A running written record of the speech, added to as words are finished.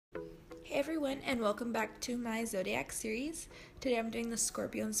Hey everyone, and welcome back to my Zodiac series. Today I'm doing the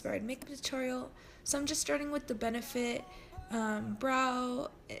Scorpio inspired makeup tutorial. So I'm just starting with the Benefit brow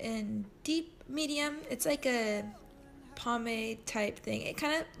in deep medium. It's like a pomade type thing. It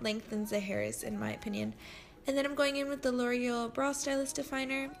kind of lengthens the hairs in my opinion. And then I'm going in with the L'Oreal Brow Stylist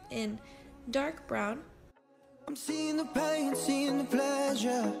Definer in dark brown. I'm seeing the pain, seeing the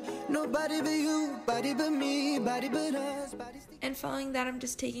pleasure. Nobody but you, body but me, body but us. And following that, I'm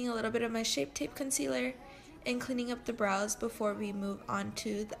just taking a little bit of my Shape Tape concealer and cleaning up the brows before we move on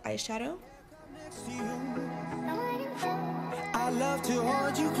to the eyeshadow. I love to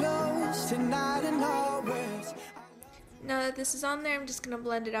hold you close tonight and always. Now that this is on there, I'm just going to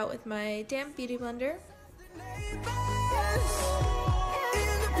blend it out with my damp beauty blender.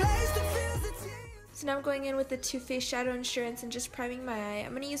 So now I'm going in with the Too Faced Shadow Insurance and just priming my eye.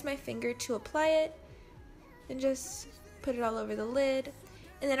 I'm going to use my finger to apply it and just put it all over the lid.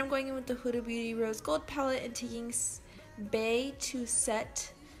 And then I'm going in with the Huda Beauty Rose Gold palette and taking Bay to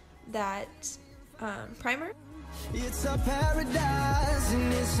set that primer. It's a paradise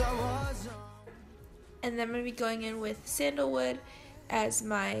and it's a war zone. And then I'm going to be going in with Sandalwood as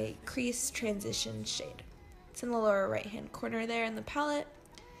my crease transition shade. It's in the lower right hand corner there in the palette.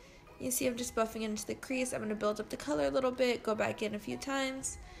 You see I'm just buffing into the crease. I'm going to build up the color a little bit, go back in a few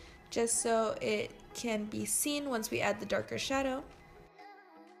times, just so it can be seen once we add the darker shadow.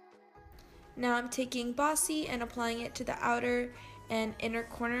 Now I'm taking Bossy and applying it to the outer and inner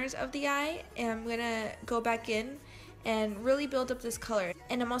corners of the eye, and I'm going to go back in and really build up this color.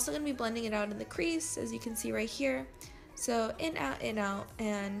 And I'm also going to be blending it out in the crease, as you can see right here. So in, out,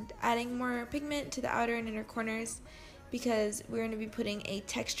 and adding more pigment to the outer and inner corners, because we're going to be putting a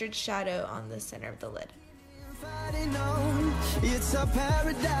textured shadow on the center of the lid. It's a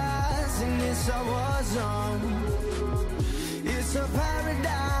paradise and it's a war zone. It's a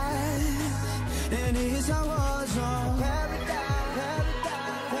paradise and it's a war zone. Paradise,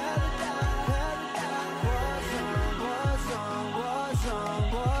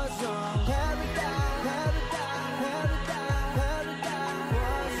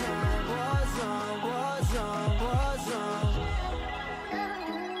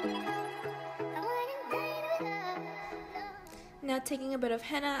 Now taking a bit of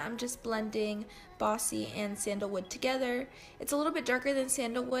henna, I'm just blending Bossy and Sandalwood together. It's a little bit darker than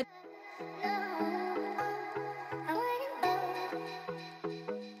Sandalwood. I'm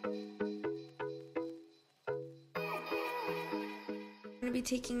going to be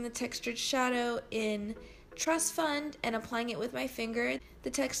taking the textured shadow in Trust Fund and applying it with my finger. The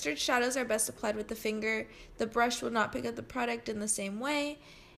textured shadows are best applied with the finger. The brush will not pick up the product in the same way.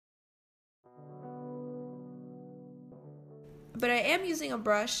 But I am using a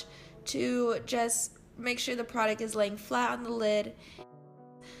brush to just make sure the product is laying flat on the lid.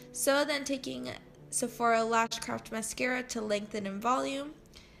 So then taking Sephora LashCraft Mascara to lengthen in volume,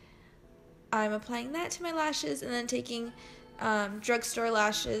 I'm applying that to my lashes, and then taking drugstore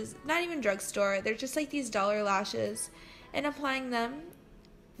lashes, not even drugstore, they're just like these dollar lashes, and applying them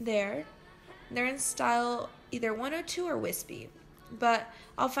there. They're in style either 102 or Wispy, but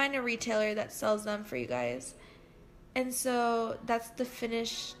I'll find a retailer that sells them for you guys. And so that's the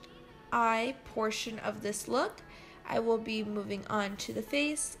finished eye portion of this look. I will be moving on to the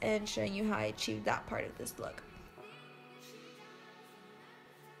face and showing you how I achieved that part of this look.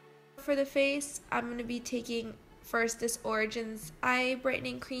 For the face, I'm going to be taking first this Origins Eye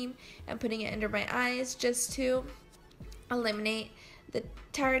Brightening Cream and putting it under my eyes just to eliminate the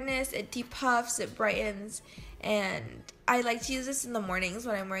tiredness. It depuffs, it brightens, and I like to use this in the mornings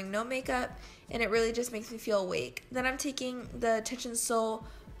when I'm wearing no makeup, and it really just makes me feel awake. Then I'm taking the Touch in Sol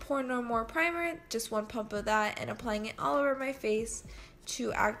Pore No More Primer, just one pump of that, and applying it all over my face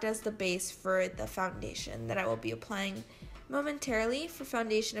to act as the base for the foundation that I will be applying momentarily. For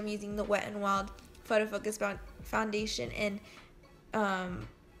foundation, I'm using the Wet n Wild Photo Focus foundation in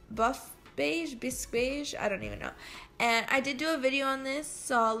Buff Beige, Bisque Beige, I don't even know. And I did do a video on this,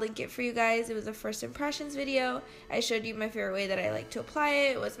 so I'll link it for you guys. It was a first impressions video. I showed you my favorite way that I like to apply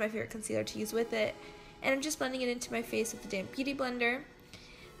it. What's my favorite concealer to use with it. And I'm just blending it into my face with the damp beauty blender.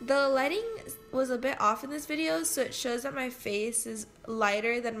 The lighting was a bit off in this video, so it shows that my face is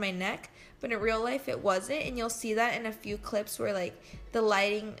lighter than my neck, but in real life it wasn't, and you'll see that in a few clips where like the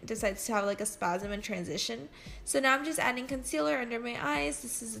lighting decides to have like a spasm and transition. So now I'm just adding concealer under my eyes.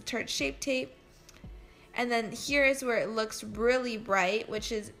 This is a Tarte Shape Tape. And then here is where it looks really bright,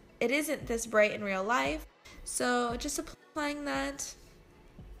 which is, it isn't this bright in real life. So just applying that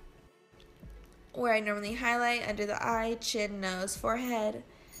where I normally highlight, under the eye, chin, nose, forehead,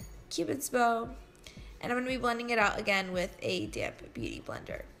 Cupid's bow, and I'm going to be blending it out again with a damp beauty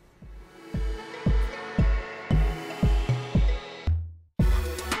blender.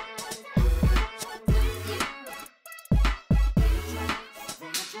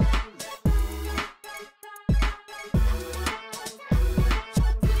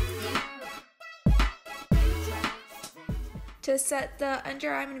 To set the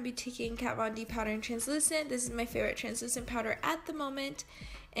under eye, I'm going to be taking Kat Von D powder in translucent. This is my favorite translucent powder at the moment.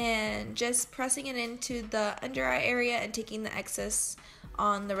 And just pressing it into the under eye area and taking the excess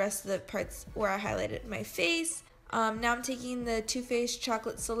on the rest of the parts where I highlighted my face. Now I'm taking the Too Faced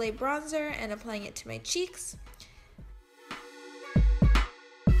Chocolate Soleil bronzer and applying it to my cheeks.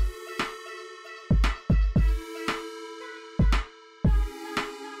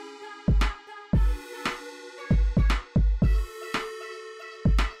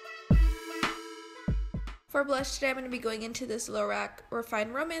 For blush today, I'm going to be going into this Lorac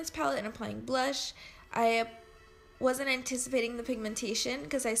Refined Romance palette and applying blush. I wasn't anticipating the pigmentation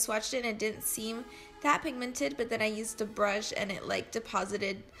because I swatched it and it didn't seem that pigmented, but then I used a brush and it like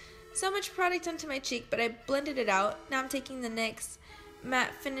deposited so much product onto my cheek, but I blended it out. Now I'm taking the NYX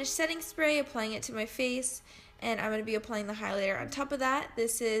Matte Finish Setting Spray, applying it to my face, and I'm going to be applying the highlighter on top of that.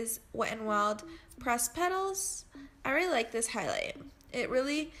 This is Wet n Wild Pressed Petals. I really like this highlight. It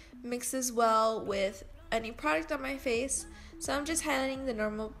really mixes well with any product on my face. So I'm just highlighting the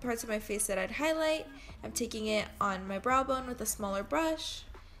normal parts of my face that I'd highlight. I'm taking it on my brow bone with a smaller brush.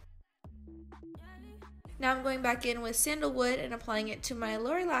 Now I'm going back in with Sandalwood and applying it to my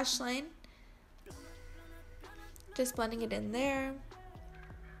lower lash line. Just blending it in there.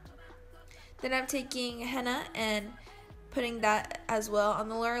 Then I'm taking henna and putting that as well on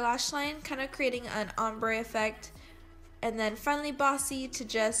the lower lash line, kind of creating an ombre effect. And then finally Bossy to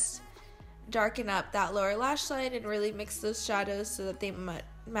just darken up that lower lash line and really mix those shadows so that they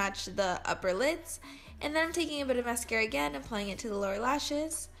match the upper lids. And then I'm taking a bit of mascara again, applying it to the lower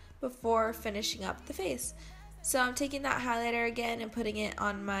lashes before finishing up the face. So I'm taking that highlighter again and putting it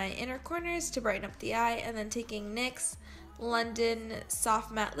on my inner corners to brighten up the eye, and then taking NYX London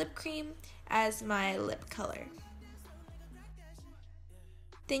Soft Matte Lip Cream as my lip color.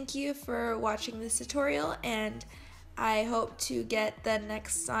 Thank you for watching this tutorial, and I hope to get the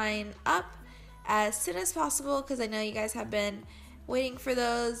next sign up as soon as possible because I know you guys have been waiting for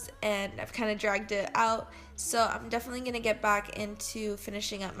those and I've kind of dragged it out. So I'm definitely going to get back into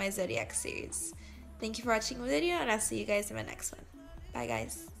finishing up my Zodiac series. Thank you for watching the video, and I'll see you guys in my next one. Bye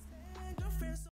guys.